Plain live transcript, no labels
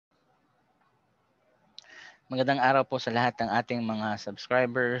Magandang araw po sa lahat ng ating mga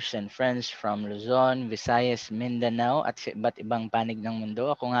subscribers and friends from Luzon, Visayas, Mindanao at sa iba't ibang panig ng mundo.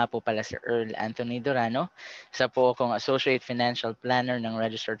 Ako nga po pala si Earl Anthony Durano. Isa po akong Associate Financial Planner ng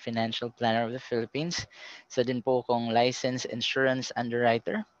Registered Financial Planner of the Philippines. Isa din po akong Licensed Insurance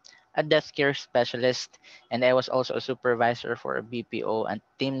Underwriter, a death care specialist, and I was also a supervisor for a BPO and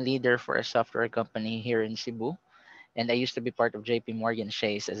team leader for a software company here in Cebu. And I used to be part of JP Morgan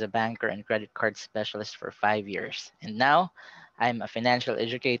Chase as a banker and credit card specialist for 5 years. And now, I'm a financial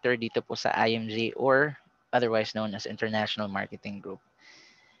educator dito po sa IMG or otherwise known as International Marketing Group.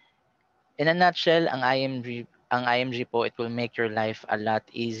 In a nutshell, ang IMG po, it will make your life a lot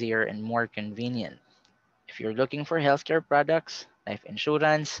easier and more convenient. If you're looking for healthcare products, life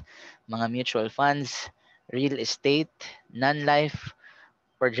insurance, mga mutual funds, real estate, non-life,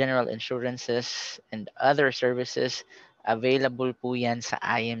 for general insurances and other services, available po yan sa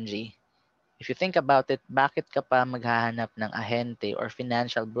IMG. If you think about it, bakit ka pa maghahanap ng ahente or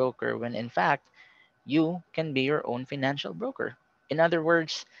financial broker when in fact, you can be your own financial broker? In other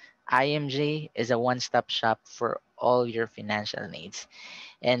words, IMG is a one-stop shop for all your financial needs.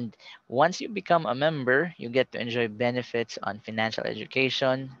 And once you become a member, you get to enjoy benefits on financial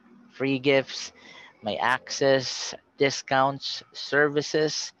education, free gifts, my access, discounts,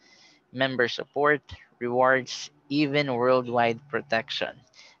 services, member support, rewards, even worldwide protection.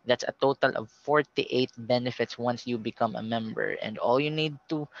 That's a total of 48 benefits once you become a member. And all you need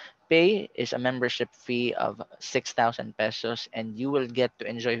to pay is a membership fee of 6,000 pesos, and you will get to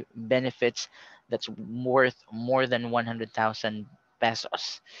enjoy benefits that's worth more than 100,000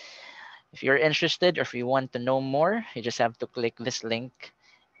 pesos. If you're interested or if you want to know more, you just have to click this link.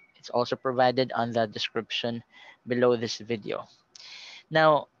 It's also provided on the description below this video.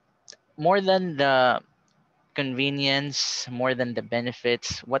 Now, more than the convenience, more than the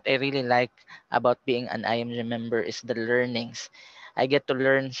benefits, what I really like about being an IMG member is the learnings. I get to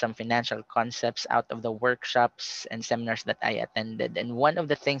learn some financial concepts out of the workshops and seminars that I attended. And one of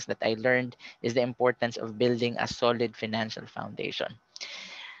the things that I learned is the importance of building a solid financial foundation.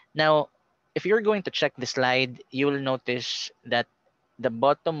 Now, if you're going to check the slide, you will notice that the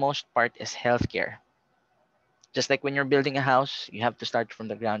bottommost part is healthcare. Just like when you're building a house, you have to start from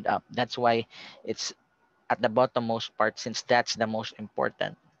the ground up. That's why it's at the bottommost part since that's the most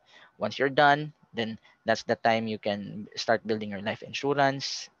important. Once you're done, then that's the time you can start building your life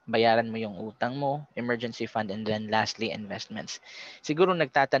insurance, bayaran mo yung utang mo, emergency fund, and then lastly, investments. Siguro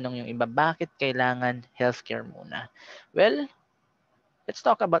nagtatanong yung iba, bakit kailangan healthcare muna? Well, let's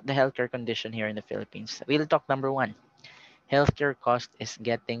talk about the healthcare condition here in the Philippines. Real talk number one. Healthcare cost is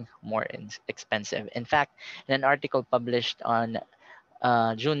getting more expensive. In fact, in an article published on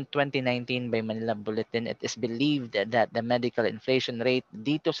June 2019 by Manila Bulletin, it is believed that the medical inflation rate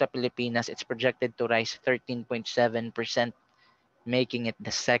dito sa Pilipinas it's projected to rise 13.7%, making it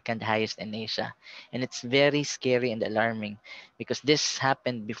the second highest in Asia. And it's very scary and alarming because this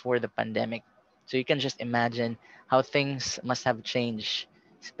happened before the pandemic. So you can just imagine how things must have changed,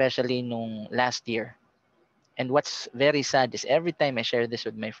 especially nung last year. And what's very sad is every time I share this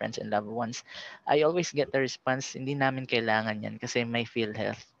with my friends and loved ones, I always get the response, hindi namin kailangan yan kasi may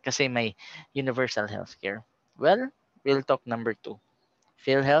PhilHealth, kasi may universal healthcare. Well, real talk number two.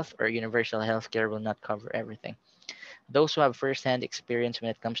 PhilHealth or universal healthcare will not cover everything. Those who have first-hand experience when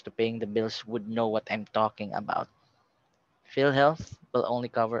it comes to paying the bills would know what I'm talking about. PhilHealth will only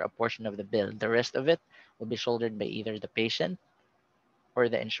cover a portion of the bill. The rest of it will be shouldered by either the patient or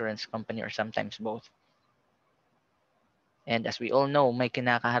the insurance company or sometimes both. And as we all know, may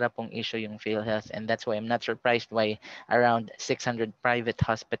kinakaharap pong issue yung PhilHealth, and that's why I'm not surprised why around 600 private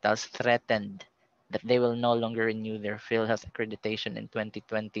hospitals threatened that they will no longer renew their PhilHealth accreditation in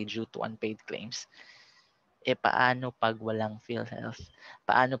 2020 due to unpaid claims. Paano pag walang PhilHealth?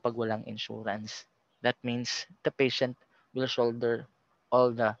 Paano pag walang insurance? That means the patient will shoulder all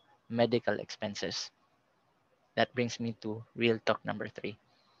the medical expenses. That brings me to real talk number three.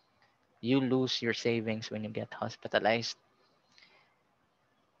 You lose your savings when you get hospitalized.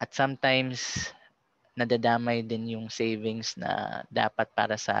 At sometimes, nadadamay din yung savings na dapat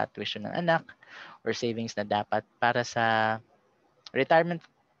para sa tuition ng anak or savings na dapat para sa retirement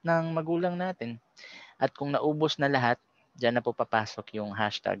ng magulang natin. At kung naubos na lahat, dyan na po papasok yung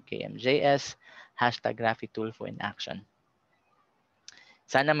hashtag KMJS, hashtag Tool in Action.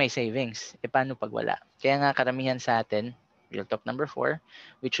 Sana may savings. Paano pag wala? Kaya nga karamihan sa atin, real talk number four,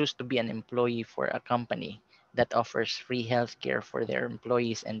 we choose to be an employee for a company that offers free healthcare for their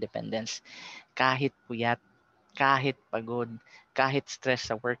employees and dependents. Kahit puyat, kahit pagod, kahit stress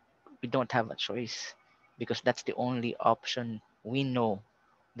sa work, we don't have a choice because that's the only option we know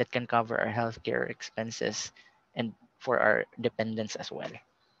that can cover our healthcare expenses and for our dependents as well.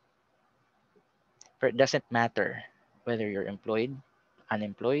 For it doesn't matter whether you're employed,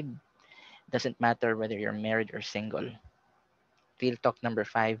 unemployed, doesn't matter whether you're married or single. Real talk number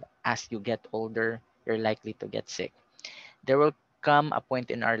 5, as you get older, you're likely to get sick. There will come a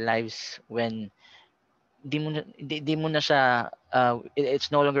point in our lives when di mo na siya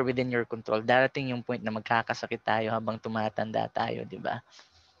it's no longer within your control. Darating yung point na magkakasakit tayo habang tumatanda tayo, di ba?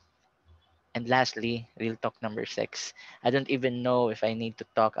 And lastly, real talk number 6. I don't even know if I need to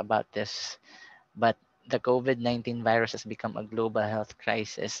talk about this, but the COVID-19 virus has become a global health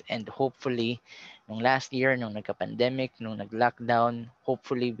crisis, and hopefully nung last year nung nagka-pandemic, nung nag-lockdown,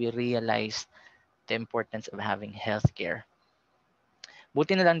 hopefully we realized the importance of having healthcare.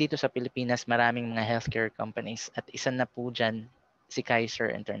 Buti na lang dito sa Pilipinas, maraming mga healthcare companies at isa na po dyan si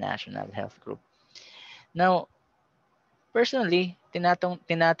Kaiser International Health Group. Now, personally,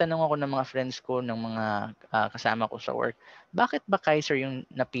 tinatanong ako ng mga friends ko, ng mga kasama ko sa work, bakit ba Kaiser yung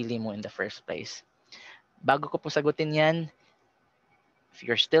napili mo in the first place? Bago ko po sagutin yan, if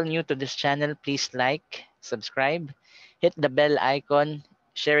you're still new to this channel, please like, subscribe, hit the bell icon,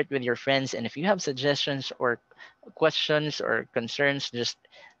 share it with your friends, and if you have suggestions or questions or concerns, just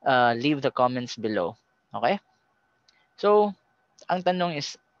leave the comments below. Okay? So, ang tanong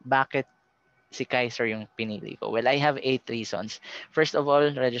is, bakit si Kaiser yung pinili ko? Well, I have 8 reasons. First of all,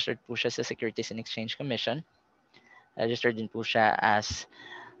 registered po siya sa Securities and Exchange Commission. Registered din po siya as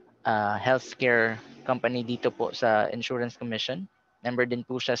healthcare company dito po sa Insurance Commission. Member din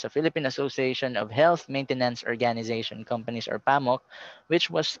po siya sa Philippine Association of Health Maintenance Organization Companies or PAMOC,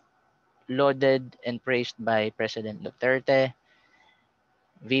 which was lauded and praised by President Duterte,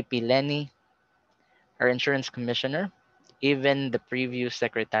 VP Lenny, our insurance commissioner, even the previous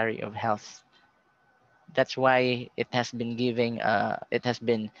Secretary of Health. That's why it has been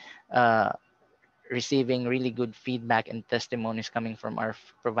uh, receiving really good feedback and testimonies coming from our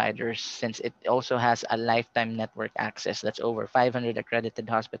providers, since it also has a lifetime network access. That's over 500 accredited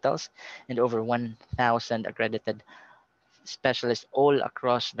hospitals and over 1,000 accredited specialists all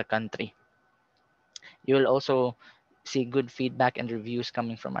across the country. You will also see good feedback and reviews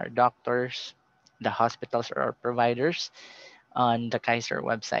coming from our doctors, the hospitals, or our providers on the Kaiser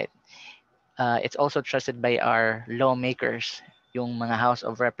website. It's also trusted by our lawmakers, yung mga House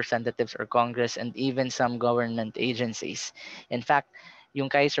of Representatives or Congress, and even some government agencies. In fact, yung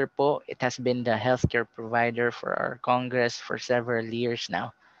Kaiser po, it has been the healthcare provider for our Congress for several years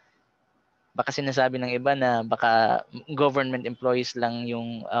now. Baka sinasabi ng iba na baka government employees lang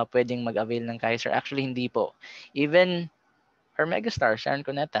yung pwedeng mag-avail ng Kaiser. Actually, hindi po. Even our megastar, Sharon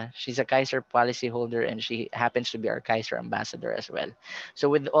Cuneta, she's a Kaiser policy holder and she happens to be our Kaiser ambassador as well. So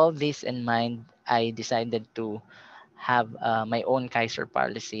with all this in mind, I decided to have my own Kaiser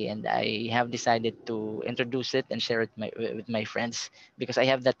policy, and I have decided to introduce it and share it with my friends because I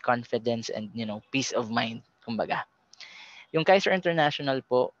have that confidence and peace of mind, kumbaga. Yung Kaiser International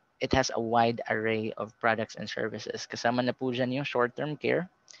po, it has a wide array of products and services. Kasama na po dyan yung short-term care,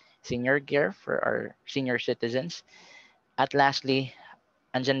 senior care for our senior citizens, at lastly,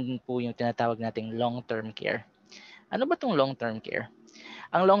 andyan din po yung tinatawag nating long-term care. Ano ba tong long-term care?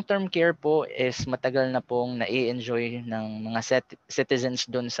 Ang long-term care po is matagal na pong nai-enjoy ng mga citizens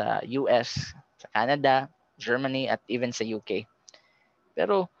doon sa US, sa Canada, Germany, at even sa UK.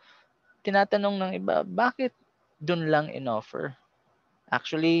 Pero tinatanong ng iba, bakit doon lang in-offer?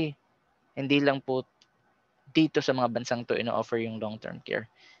 Actually, hindi lang po dito sa mga bansang to in-offer yung long-term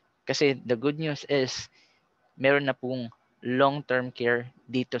care. Kasi the good news is, meron na pong long-term care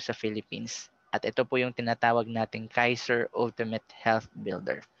dito sa Philippines. At ito po yung tinatawag nating Kaiser Ultimate Health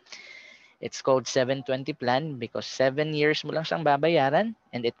Builder. It's called 720 plan because 7 years mo lang siyang babayaran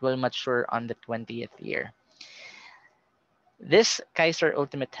and it will mature on the 20th year. This Kaiser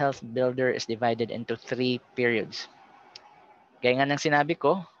Ultimate Health Builder is divided into 3 periods. Gaya nga ng sinabi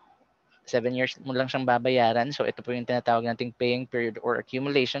ko, 7 years mo lang siyang babayaran. So ito po yung tinatawag nating paying period or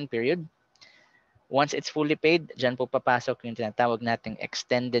accumulation period. Once it's fully paid, dyan po papasok yung tinatawag nating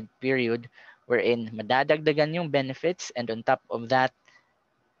extended period wherein madadagdagan yung benefits, and on top of that,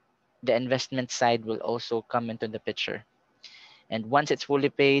 the investment side will also come into the picture. And once it's fully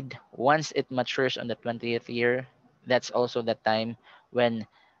paid, once it matures on the 20th year, that's also the time when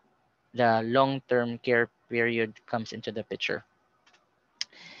the long-term care period comes into the picture.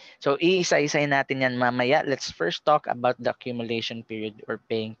 So iisa-isahin natin yan mamaya. Let's first talk about the accumulation period or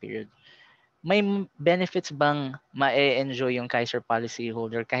paying period. May benefits bang ma-enjoy yung Kaiser policy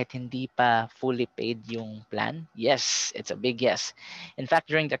holder kahit hindi pa fully paid yung plan? Yes, it's a big yes. In fact,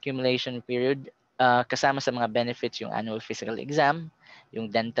 during the accumulation period, kasama sa mga benefits yung annual physical exam, yung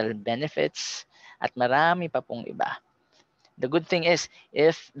dental benefits, at marami pa pong iba. The good thing is,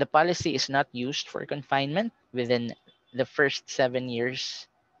 if the policy is not used for confinement within the first 7 years,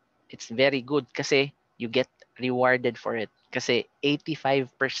 it's very good kasi you get rewarded for it. Kasi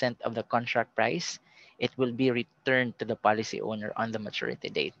 85% of the contract price, it will be returned to the policy owner on the maturity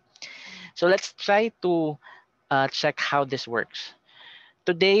date. So let's try to check how this works.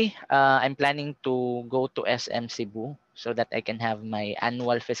 Today, I'm planning to go to SM Cebu so that I can have my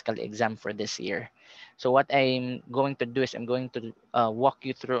annual fiscal exam for this year. So what I'm going to do is I'm going to walk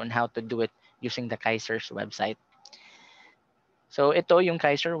you through on how to do it using the Kaiser's website. So ito yung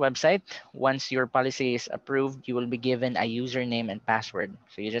Kaiser website. Once your policy is approved, you will be given a username and password.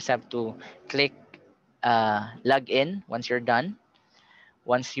 So you just have to click log in once you're done.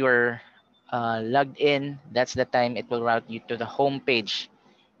 Once you're logged in, that's the time it will route you to the home page.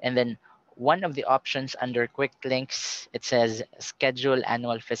 And then one of the options under quick links, it says schedule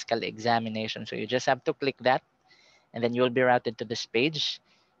annual fiscal examination. So you just have to click that, and then you'll be routed to this page.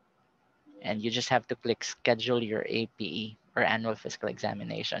 And you just have to click schedule your APE or annual fiscal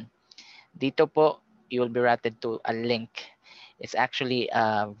examination. Dito po, you will be routed to a link. It's actually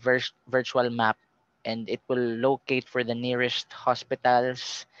a virtual map, and it will locate for the nearest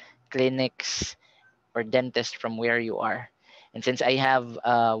hospitals, clinics, or dentist from where you are. And since I have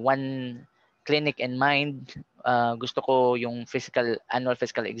one clinic in mind, gusto ko yung annual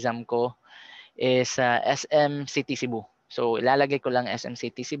fiscal exam ko is SM City Cebu. So ilalagay ko lang SM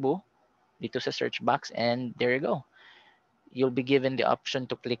City Cebu dito sa search box, and there you go. You'll be given the option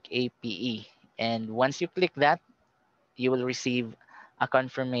to click APE. And once you click that, you will receive a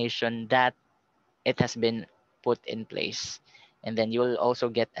confirmation that it has been put in place. And then you will also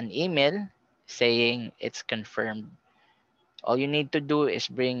get an email saying it's confirmed. All you need to do is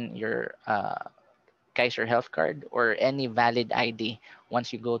bring your Kaiser Health Card or any valid ID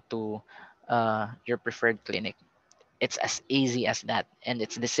once you go to your preferred clinic. It's as easy as that. And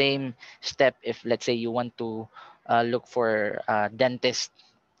it's the same step if, let's say, you want to look for a dentist.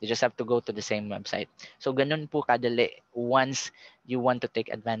 You just have to go to the same website. So, ganun po kadali once you want to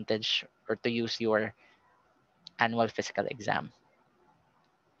take advantage or to use your annual physical exam.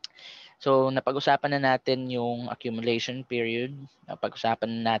 So, napag-usapan na natin yung accumulation period. Napag-usapan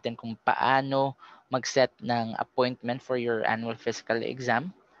na natin kung paano mag-set ng appointment for your annual physical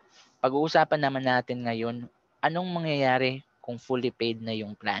exam. Pag-uusapan naman natin ngayon, anong mangyayari kung fully paid na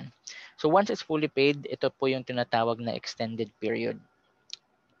yung plan. So, once it's fully paid, ito po yung tinatawag na extended period.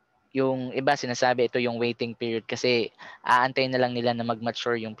 Yung iba sinasabi ito yung waiting period kasi aantayin na lang nila na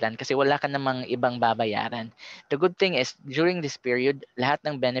mag-mature yung plan kasi wala ka namang ibang babayaran. The good thing is during this period, lahat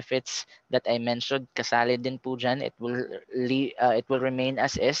ng benefits that I mentioned kasali din po dyan. It will remain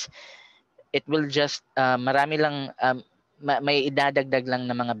as is. It will just marami lang may idadagdag lang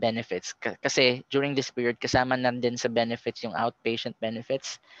na mga benefits kasi during this period kasama na din sa benefits yung outpatient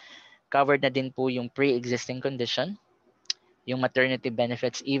benefits. Covered na din po yung pre-existing condition, yung maternity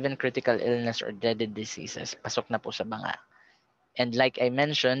benefits, even critical illness or dreaded diseases, pasok na po sa banga. And like I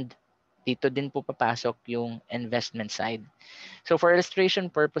mentioned, dito din po papasok yung investment side. So for illustration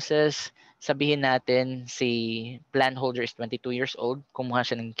purposes, sabihin natin si plan holder is 22 years old, kumuha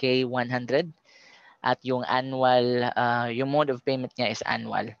siya ng K100 at yung annual, yung mode of payment niya is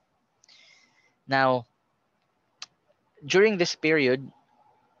annual. Now, during this period,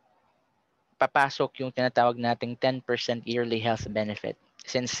 papasok yung tinatawag nating 10% yearly health benefit.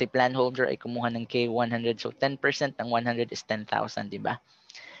 Since si plan holder ay kumuha ng K100, so 10% ng 100 is 10,000, di ba?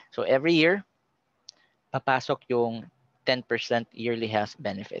 So every year, papasok yung 10% yearly health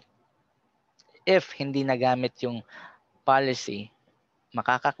benefit. If hindi nagamit yung policy,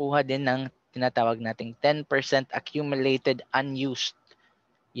 makakakuha din ng tinatawag nating 10% accumulated unused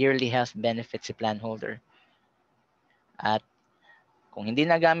yearly health benefit si plan holder. At kung hindi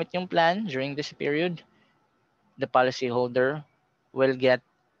nagamit yung plan during this period, the policyholder will get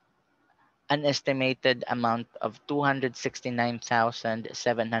an estimated amount of 269,750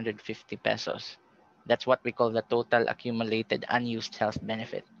 pesos. That's what we call the total accumulated unused health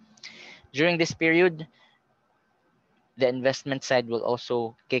benefit. During this period, the investment side will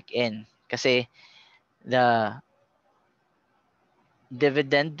also kick in kasi the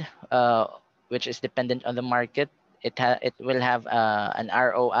dividend, which is dependent on the market, it will have an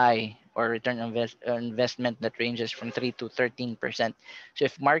ROI or return on investment that ranges from 3 to 13%. So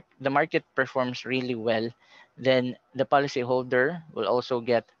if the market performs really well, then the policyholder will also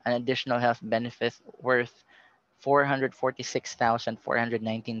get an additional health benefit worth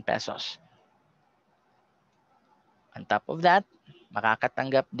 446,419 pesos. On top of that,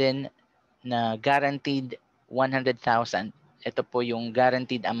 makakatanggap din na guaranteed 100,000. Ito po yung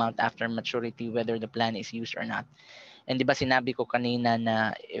guaranteed amount after maturity whether the plan is used or not. And di ba sinabi ko kanina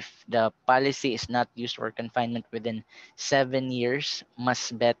na if the policy is not used for confinement within 7 years,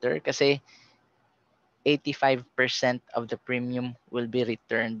 mas better kasi 85% of the premium will be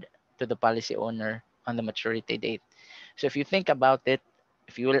returned to the policy owner on the maturity date. So if you think about it,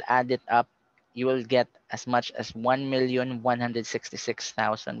 if you will add it up, you will get as much as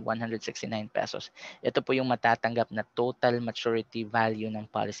 1,166,169 pesos. Ito po yung matatanggap na total maturity value ng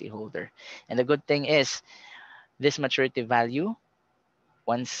policyholder. And the good thing is, this maturity value,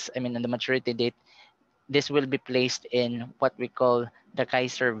 on the maturity date, this will be placed in what we call the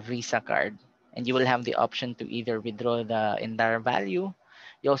Kaiser Visa card. And you will have the option to either withdraw the entire value.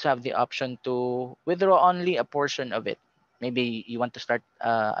 You also have the option to withdraw only a portion of it. Maybe you want to start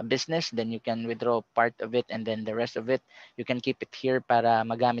a business, then you can withdraw part of it, and then the rest of it, you can keep it here para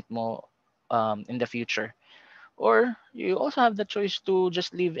magamit mo in the future. Or you also have the choice to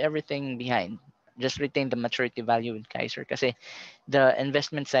just leave everything behind. Just retain the maturity value with Kaiser kasi the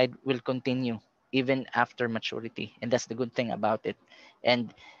investment side will continue even after maturity, and that's the good thing about it. And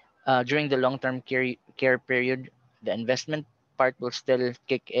during the long-term care period, the investment part will still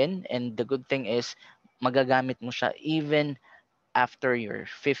kick in, and the good thing is magagamit mo siya even after you're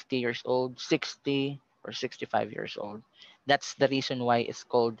 50 years old, 60 or 65 years old. That's the reason why it's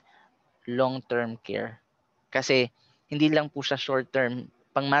called long-term care. Kasi hindi lang po siya short-term,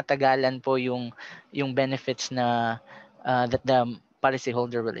 pangmatagalan po yung benefits na that the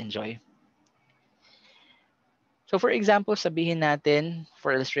policyholder will enjoy. So for example, sabihin natin, for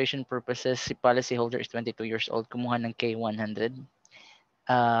illustration purposes, si policyholder is 22 years old, kumuha ng K100.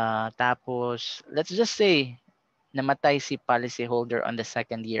 Tapos, let's just say, namatay si policyholder on the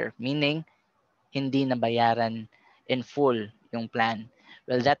second year, meaning hindi nabayaran in full yung plan.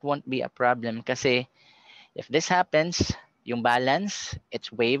 Well, that won't be a problem kasi if this happens, yung balance,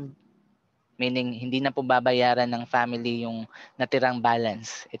 it's waived, meaning hindi na po babayaran ng family yung natirang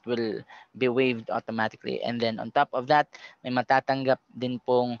balance. It will be waived automatically. And then on top of that, may matatanggap din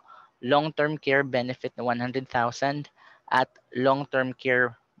pong long-term care benefit na 100,000 at long-term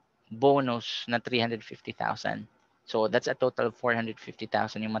care bonus na 350,000. So that's a total of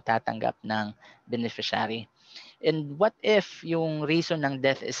 450,000 yung matatanggap ng beneficiary. And what if yung reason ng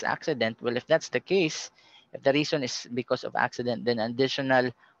death is accident? Well, if that's the case, if the reason is because of accident, then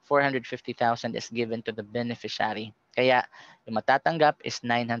additional 450,000 is given to the beneficiary. Kaya yung matatanggap is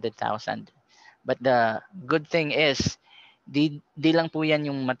 900,000. But the good thing is, di lang po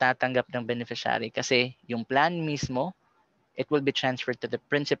yan yung matatanggap ng beneficiary kasi yung plan mismo, it will be transferred to the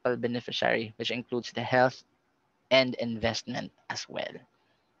principal beneficiary, which includes the health and investment as well.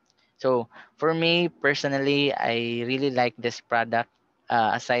 So for me personally, I really like this product.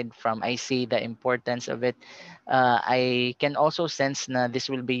 Aside from I see the importance of it, I can also sense na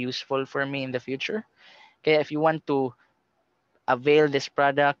this will be useful for me in the future. Kaya if you want to avail this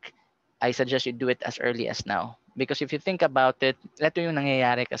product, I suggest you do it as early as now. Because if you think about it, ito yung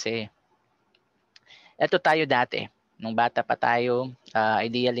nangyayari kasi, ito tayo dati, nung bata pa tayo,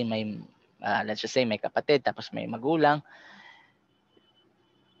 ideally may, let's just say may kapatid, tapos may magulang,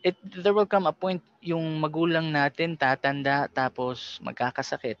 there will come a point yung magulang natin tatanda tapos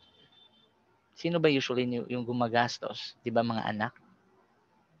magkakasakit. Sino ba usually yung gumagastos? 'Di ba mga anak?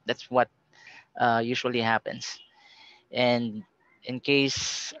 That's what usually happens. And in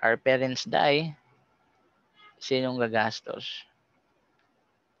case our parents die, sinong gagastos?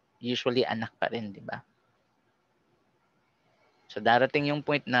 Usually anak pa rin, 'di ba? So darating yung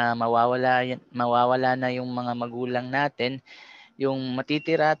point na mawawala na yung mga magulang natin, yung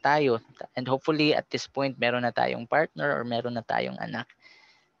matitira tayo, and hopefully at this point meron na tayong partner or meron na tayong anak.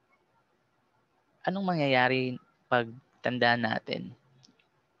 Anong mangyayari pag tanda natin?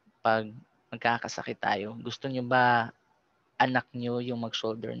 Pag magkakasakit tayo, gusto nyo ba anak nyo yung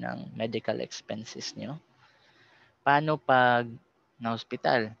mag-shoulder ng medical expenses nyo? Paano pag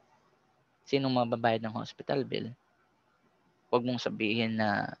na-hospital? Sinong magbabayad ng hospital bill? Huwag mong sabihin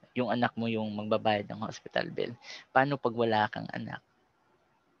na yung anak mo yung magbabayad ng hospital bill. Paano pag wala kang anak?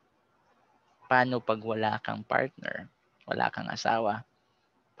 Paano pag wala kang partner? Wala kang asawa?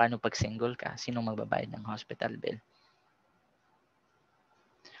 Paano pag single ka? Sinong magbabayad ng hospital bill?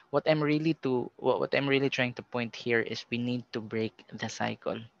 What I'm really trying to point here is we need to break the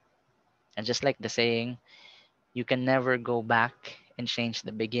cycle. And just like the saying, you can never go back and change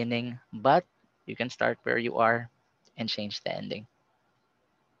the beginning, but you can start where you are and change the ending.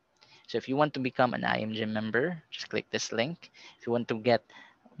 So if you want to become an IMG member, just click this link. If you want to get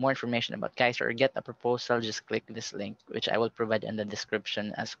more information about Kaiser or get a proposal, just click this link, which I will provide in the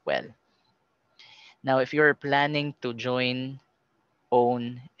description as well. Now, if you're planning to join,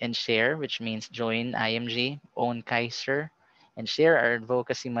 own, and share, which means join IMG, own Kaiser, and share our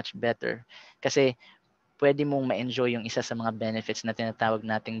advocacy much better. Kasi pwede mong ma-enjoy yung isa sa mga benefits na tinatawag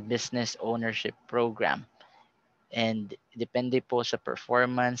nating business ownership program. And depende po sa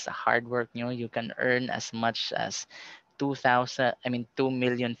performance, sa hard work nyo, you can earn as much as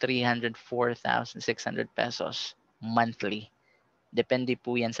 2,304,600 pesos monthly. Depende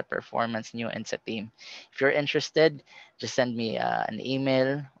po yan sa performance nyo and sa team. If you're interested, just send me an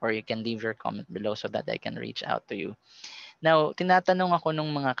email or you can leave your comment below so that I can reach out to you. Now, tinatanong ako nung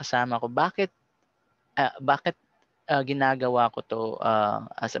mga kasama ko, bakit ginagawa ko to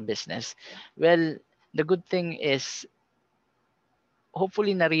as a business? Well, the good thing is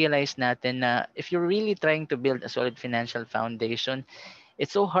hopefully na-realize natin na if you're really trying to build a solid financial foundation,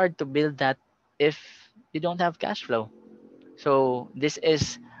 it's so hard to build that if you don't have cash flow. So this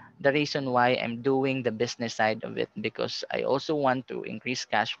is the reason why I'm doing the business side of it, because I also want to increase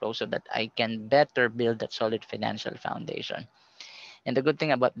cash flow so that I can better build that solid financial foundation. And the good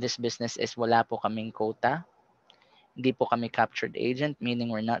thing about this business is wala po kaming quota. Hindi po kami captured agent, meaning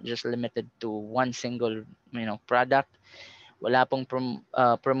we're not just limited to one single product. Wala pong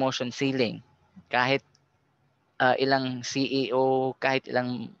promotion ceiling. Kahit ilang CEO, kahit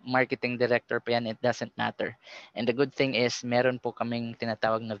ilang marketing director pa yan, it doesn't matter. And the good thing is, meron po kaming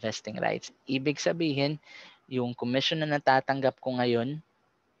tinatawag na vesting rights. Ibig sabihin, yung commission na natatanggap ko ngayon,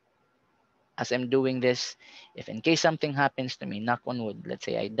 as I'm doing this, if in case something happens to me, knock on wood, let's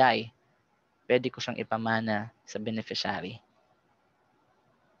say I die, pwede ko siyang ipamana sa beneficiary.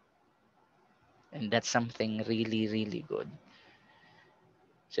 And that's something really, really good.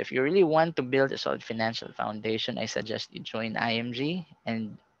 So if you really want to build a solid financial foundation, I suggest you join IMG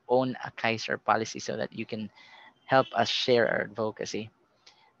and own a Kaiser policy so that you can help us share our advocacy.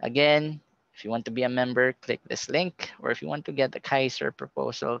 Again, if you want to be a member, click this link. Or if you want to get the Kaiser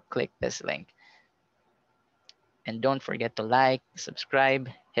proposal, click this link. And don't forget to like, subscribe,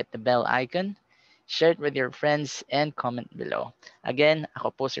 hit the bell icon, share it with your friends, and comment below. Again,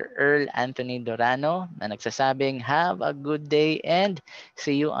 ako po si Earl Anthony Dorano na nagsasabing have a good day and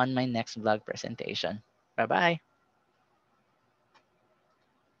see you on my next vlog presentation. Bye-bye!